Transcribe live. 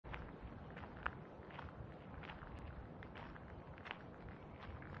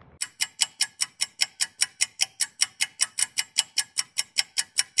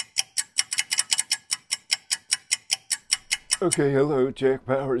Okay, hello, Jack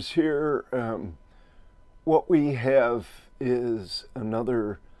Bowers here. What we have is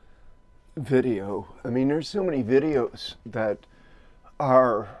another video. I mean, there's so many videos that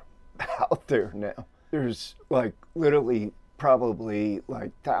are out there now. There's like literally probably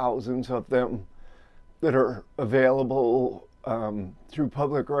like thousands of them that are available through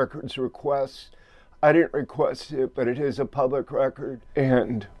public records requests. I didn't request it, but it is a public record,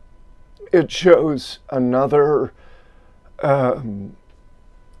 and it shows another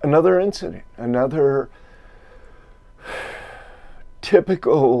incident, another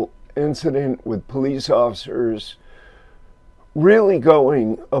typical incident with police officers really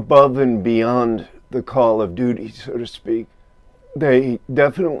going above and beyond the call of duty, so to speak. They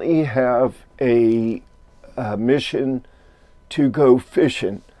definitely have a mission to go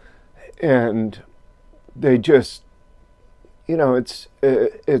fishing, and they just, you know, it's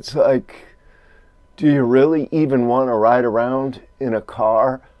like, do you really even want to ride around in a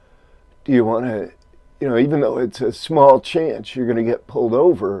car? Do you want to, you know, even though it's a small chance you're going to get pulled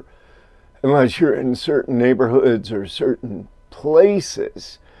over, unless you're in certain neighborhoods or certain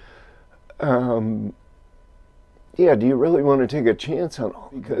places, yeah, do you really want to take a chance on all?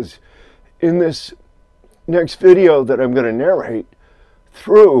 Because in this next video that I'm going to narrate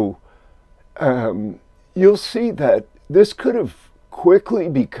through, you'll see that this could have quickly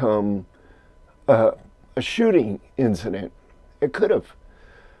become a shooting incident. It could have.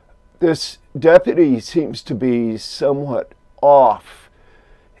 This deputy seems to be somewhat off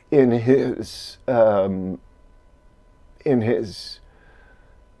in his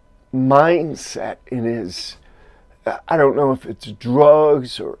mindset, in his, I don't know if it's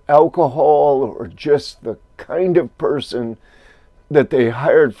drugs or alcohol or just the kind of person that they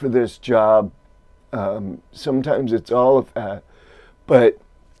hired for this job. Sometimes it's all of that, but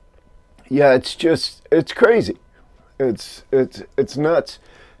yeah, it's crazy. It's nuts.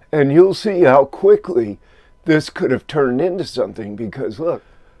 And you'll see how quickly this could have turned into something, because look,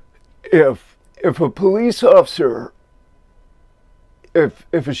 if a police officer, if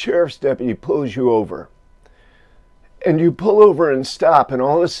a sheriff's deputy pulls you over, and you pull over and stop, and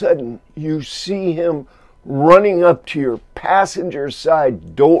all of a sudden you see him running up to your passenger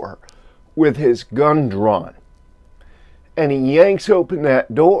side door with his gun drawn, and he yanks open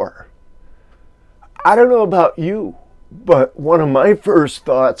that door, I don't know about you, but one of my first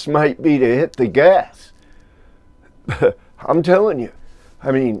thoughts might be to hit the gas. I'm telling you. I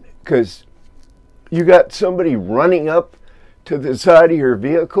mean, because you got somebody running up to the side of your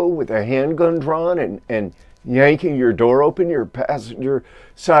vehicle with a handgun drawn and yanking your door open, your passenger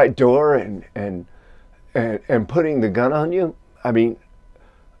side door, and putting the gun on you. I mean,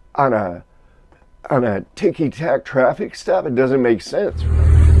 on a ticky-tack traffic stop, it doesn't make sense.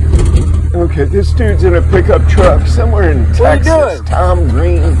 Okay, this dude's in a pickup truck somewhere in Texas, Tom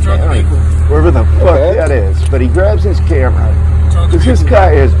Green County, wherever the fuck that is. But he grabs his camera, because this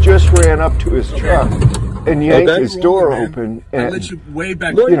guy has just ran up to his truck and yanked his door open, and you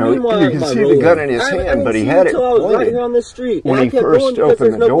know, you can see the gun in his hand, but he had it pointed when he first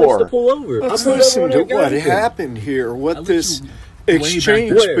opened the door. Let's listen to what happened here, what this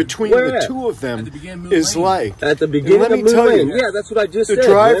exchange between the two of them is like. At the beginning, let me tell you, yeah, that's what I just said. The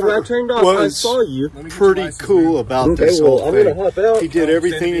driver I turned off, I saw you. Pretty cool about this whole thing. He did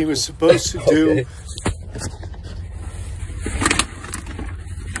everything he was supposed to do.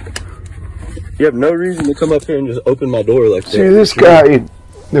 You have no reason to come up here and just open my door like that. See, this guy,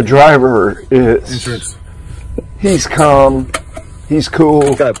 the driver, is, he's calm. He's cool.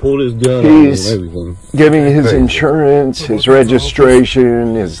 This guy pulled his gun He's and everything. Giving his insurance, his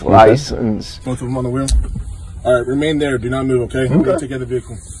registration, his license. Both of them on the wheel. All right, remain there. Do not move, okay? I'm going to take out the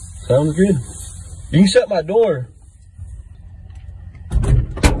vehicle. Sounds good. You can shut my door.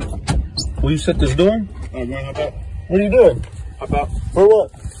 Will you shut this door? All right, go ahead, hop out. What are you doing? Hop out. For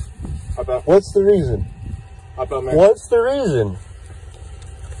what? Hop out. What's the reason? Hop out, man. What's the reason?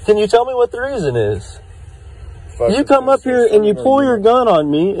 Can you tell me what the reason is? You come up here and you pull your gun on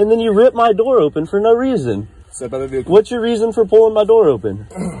me, and then you rip my door open for no reason. Step out of the vehicle. What's your reason for pulling my door open?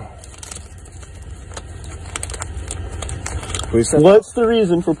 What's the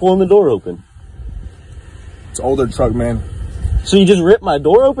reason for pulling the door open? It's an older truck, man. So you just ripped my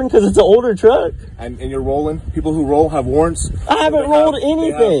door open because it's an older truck? And you're rolling. People who roll have warrants. I haven't rolled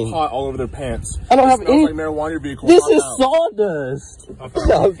anything. They have pot all over their pants. I don't have any. Like marijuana in your vehicle. This is sawdust.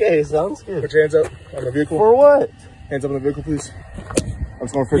 Okay, sounds good. Put your hands up on the vehicle. For what? Hands up on the vehicle, please. I'm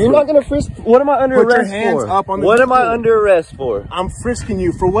just gonna frisk You're you. not gonna frisk. What am I under Put your arrest hands for? up on the What am I vehicle. under arrest for? I'm frisking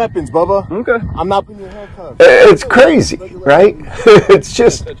you for weapons, Bubba. Okay. I'm not putting your handcuffs. It's crazy, right? It's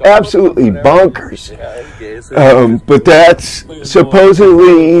just absolutely bonkers. But that's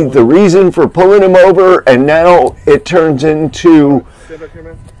supposedly the reason for pulling him over, and now it turns into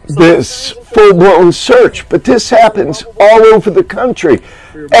this full-blown search. But this happens all over the country.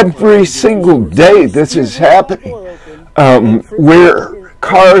 Every single day this is happening, where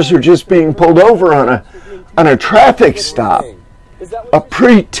cars are just being pulled over on a traffic stop, a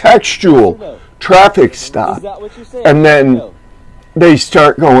pretextual traffic stop, and then they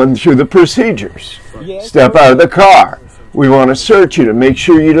start going through the procedures. Step out of the car. We want to search you to make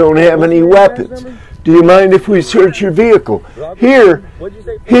sure you don't have any weapons. Do you mind if we search your vehicle? Here,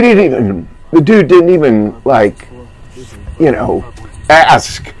 the dude didn't even, like, you know,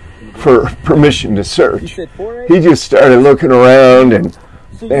 ask for permission to search. He just started looking around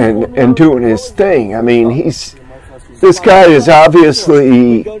and doing his thing. I mean, this guy is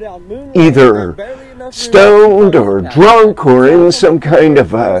obviously either stoned or drunk or in some kind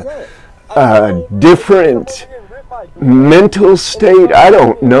of a different mental state. I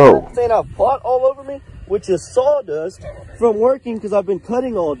don't know. Saying I have pot all over me, which is sawdust from working because I've been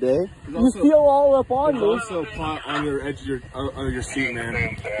cutting all day. You feel all up on me. There's also pot on your edge of your seat,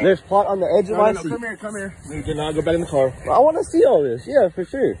 man. There's pot on the edge of my seat. Come here. You did not go back in the car. I want to see all this, yeah, for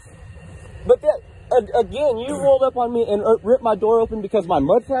sure. But that, again, you rolled up on me and ripped my door open because my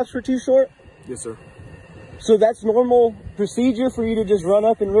mud flaps were too short. Yes, sir. So that's normal procedure for you to just run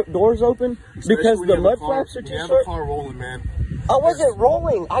up and rip doors open because the mud flaps are too short? You have a car rolling, man. I wasn't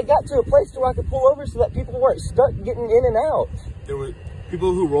rolling. I got to a place where I could pull over so that people weren't stuck getting in and out. There were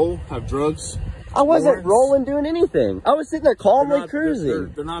people who roll have drugs. I wasn't rolling doing anything. I was sitting there calmly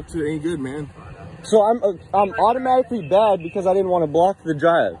cruising. They're not too any good, man. So I'm automatically bad because I didn't want to block the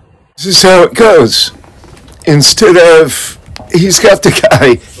drive. This is how it goes. Instead of, he's got the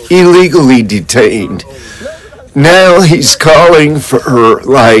guy illegally detained. Now he's calling for,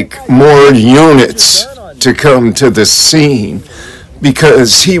 like, more units to come to the scene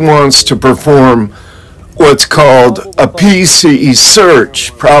because he wants to perform what's called a PC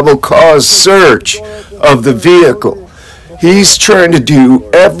search, probable cause search of the vehicle. He's trying to do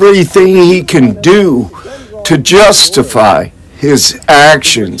everything he can do to justify his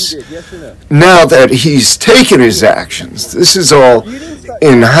actions. Now that he's taken his actions, this is all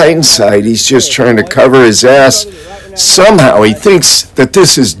in hindsight. He's just trying to cover his ass. Somehow he thinks that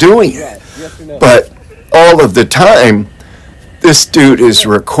this is doing it, but all of the time this dude is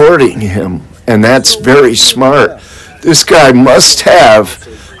recording him, and that's very smart. This guy must have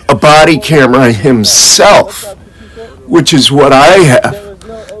a body camera himself, which is what I have.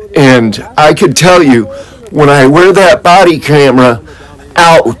 And I can tell you, when I wear that body camera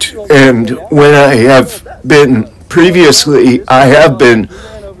out, and when I have been previously, I have been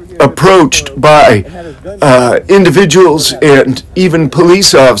approached by individuals and even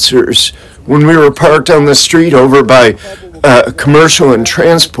police officers when we were parked on the street over by Commercial and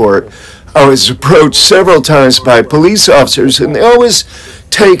Transport. I was approached several times by police officers, and they always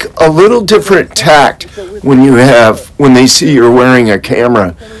take a little different tact when they see you're wearing a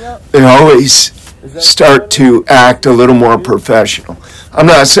camera. They always start to act a little more professional. I'm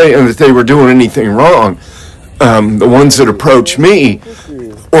not saying that they were doing anything wrong. The ones that approached me,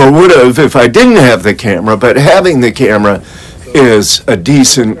 or would have if I didn't have the camera, but having the camera is a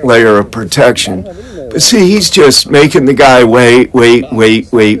decent layer of protection. But see, he's just making the guy wait.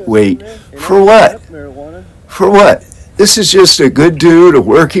 For what? For what? This is just a good dude, a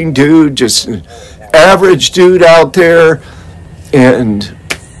working dude, just an average dude out there, and,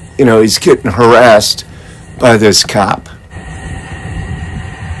 you know, he's getting harassed by this cop.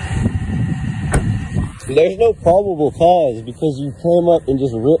 There's no probable cause because you came up and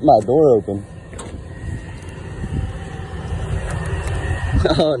just ripped my door open.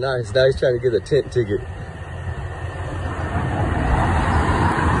 Oh, nice. Now he's trying to get a tent ticket.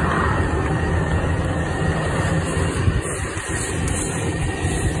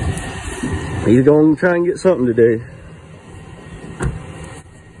 He's going to try and get something today.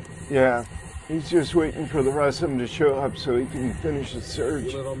 Yeah, he's just waiting for the rest of them to show up so he can finish the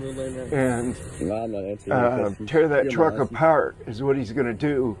search and tear that truck apart is what he's going to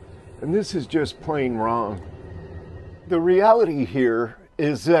do. And this is just plain wrong. The reality here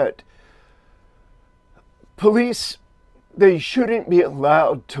is that police, they shouldn't be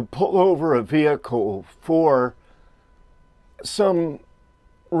allowed to pull over a vehicle for some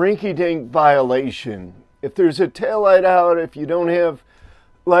rinky-dink violation. If there's a taillight out, if you don't have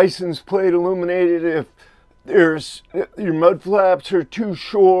license plate illuminated, if your mud flaps are too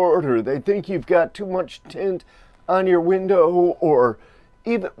short, or they think you've got too much tint on your window, or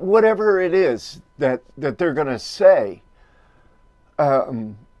even whatever it is that they're going to say,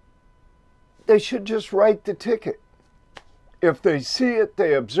 they should just write the ticket. If they see it,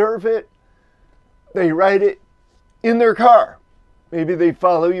 they observe it, they write it in their car. Maybe they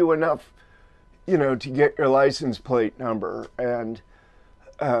follow you enough, to get your license plate number and,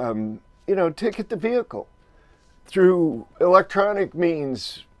 ticket the vehicle through electronic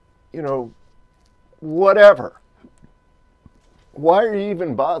means, whatever. Why are you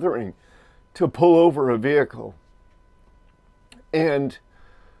even bothering to pull over a vehicle? And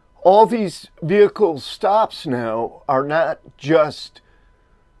all these vehicle stops now are not just,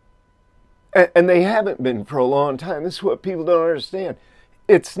 and they haven't been for a long time. This is what people don't understand.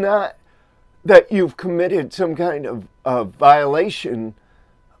 It's not that you've committed some kind of violation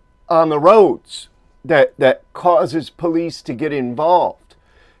on the roads that causes police to get involved.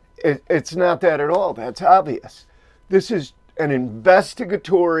 It's not that at all. That's obvious. This is an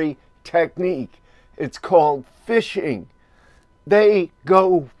investigatory technique. It's called fishing. They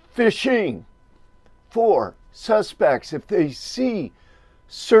go fishing for suspects. If they see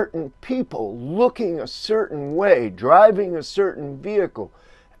certain people looking a certain way, driving a certain vehicle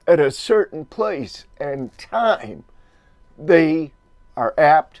at a certain place and time, they are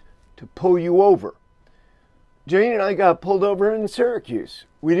apt to pull you over. Jane and I got pulled over in Syracuse.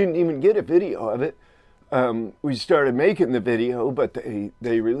 We didn't even get a video of it. We started making the video, but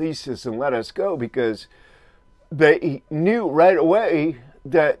they released us and let us go because they knew right away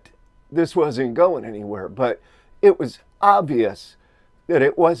that this wasn't going anywhere. But it was obvious that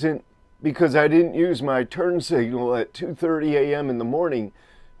it wasn't, because I didn't use my turn signal at 2:30 a.m. in the morning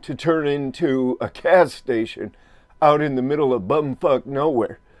to turn into a gas station out in the middle of bumfuck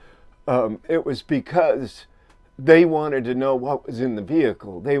nowhere. It was because they wanted to know what was in the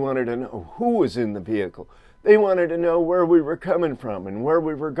vehicle. They wanted to know who was in the vehicle. They wanted to know where we were coming from and where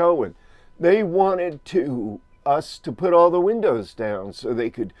we were going. They wanted us to put all the windows down so they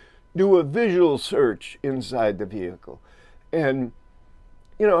could do a visual search inside the vehicle. And,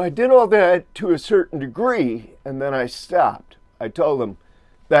 I did all that to a certain degree, and then I stopped. I told them,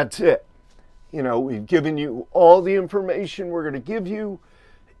 that's it. We've given you all the information we're going to give you.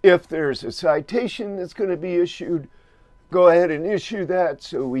 If there's a citation that's going to be issued, go ahead and issue that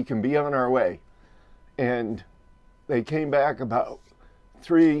so we can be on our way. And they came back about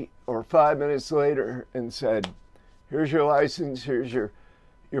 3 or 5 minutes later and said, here's your license, here's your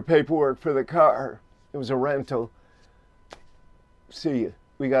paperwork for the car. It was a rental. See you.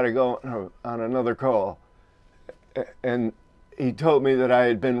 We got to go on another call. And he told me that I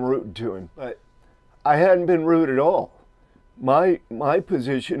had been rude to him, but I hadn't been rude at all. My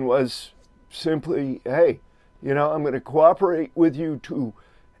position was simply, hey, I'm going to cooperate with you to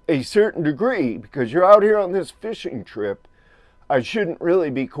a certain degree because you're out here on this fishing trip. I shouldn't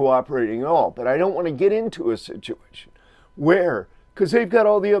really be cooperating at all, but I don't want to get into a situation where, because they've got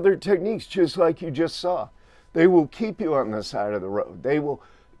all the other techniques just like you just saw. They will keep you on the side of the road. They will,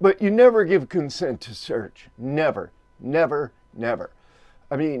 but you never give consent to search. Never, never, never.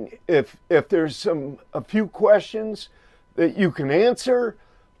 I mean, if there's a few questions that you can answer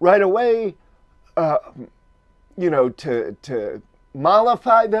right away, to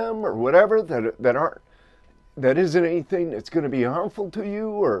mollify them or whatever, that isn't anything that's going to be harmful to you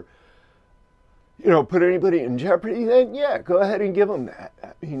or, put anybody in jeopardy, then yeah, go ahead and give them that.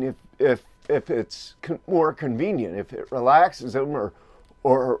 I mean, if it's more convenient, if it relaxes them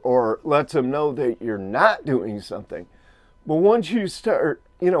or lets them know that you're not doing something. But once you start,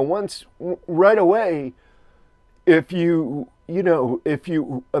 right away, if you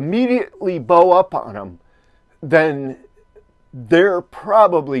immediately bow up on them, then they're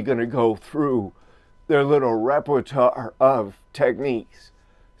probably going to go through their little repertoire of techniques.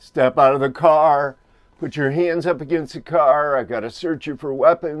 Step out of the car, put your hands up against the car, I got to search you for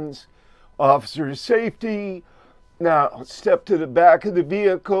weapons, officer safety. Now step to the back of the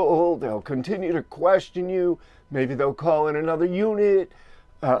vehicle, they'll continue to question you, maybe they'll call in another unit.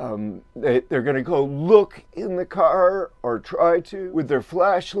 They're going to go look in the car or try to with their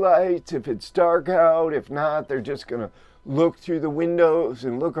flashlights if it's dark out. If not, they're just going to look through the windows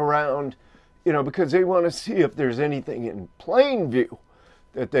and look around, because they want to see if there's anything in plain view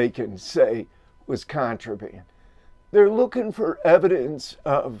that they can say was contraband. They're looking for evidence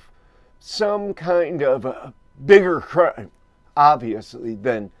of some kind of a bigger crime, obviously,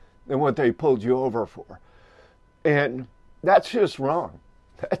 than what they pulled you over for. And that's just wrong.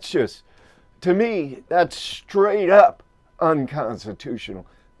 That's just, to me, that's straight up unconstitutional.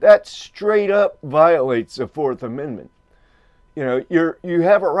 that straight up violates the Fourth Amendment. You know, you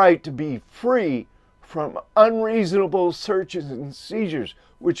have a right to be free from unreasonable searches and seizures,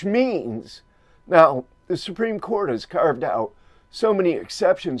 which means, now, the Supreme Court has carved out so many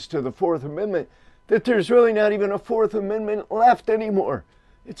exceptions to the Fourth Amendment that there's really not even a Fourth Amendment left anymore.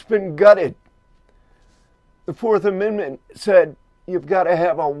 It's been gutted. The Fourth Amendment said you've got to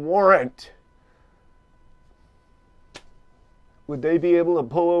have a warrant. Would they be able to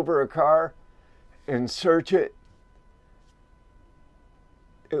pull over a car and search it?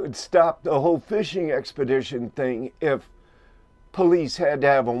 It would stop the whole fishing expedition thing if police had to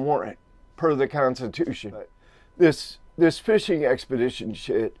have a warrant per the Constitution. But this fishing expedition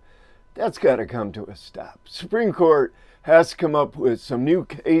shit, that's got to come to a stop. Supreme Court has to come up with some new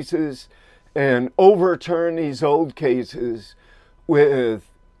cases and overturn these old cases with,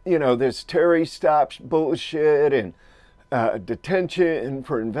 you know, this Terry stop bullshit and detention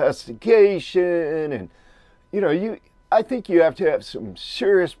for investigation. And, you know, I think you have to have some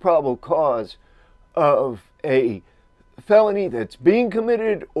serious probable cause of a felony that's being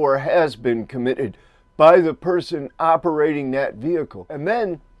committed or has been committed by the person operating that vehicle. And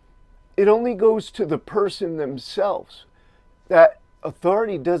then it only goes to the person themselves. That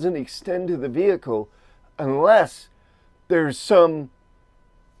authority doesn't extend to the vehicle unless there's some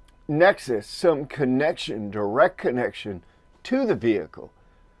nexus, some connection, direct connection to the vehicle.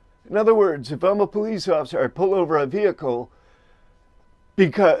 In other words, if I'm a police officer, I pull over a vehicle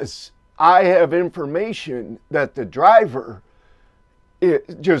because I have information that the driver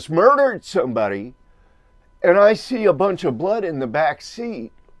just murdered somebody, and I see a bunch of blood in the back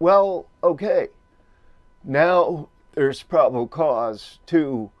seat, well, okay. Now there's probable cause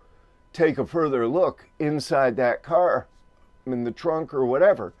to take a further look inside that car, in the trunk or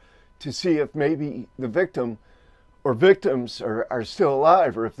whatever, to see if maybe the victim or victims are still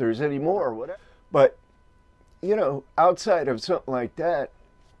alive, or if there's any more or whatever. But, you know, outside of something like that,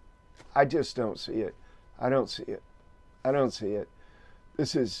 I just don't see it. I don't see it. I don't see it.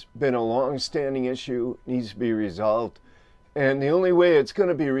 This has been a long-standing issue, needs to be resolved. And the only way it's going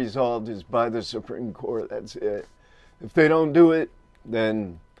to be resolved is by the Supreme Court. That's it. If they don't do it,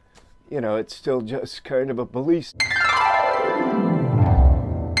 then, you know, it's still just kind of a police.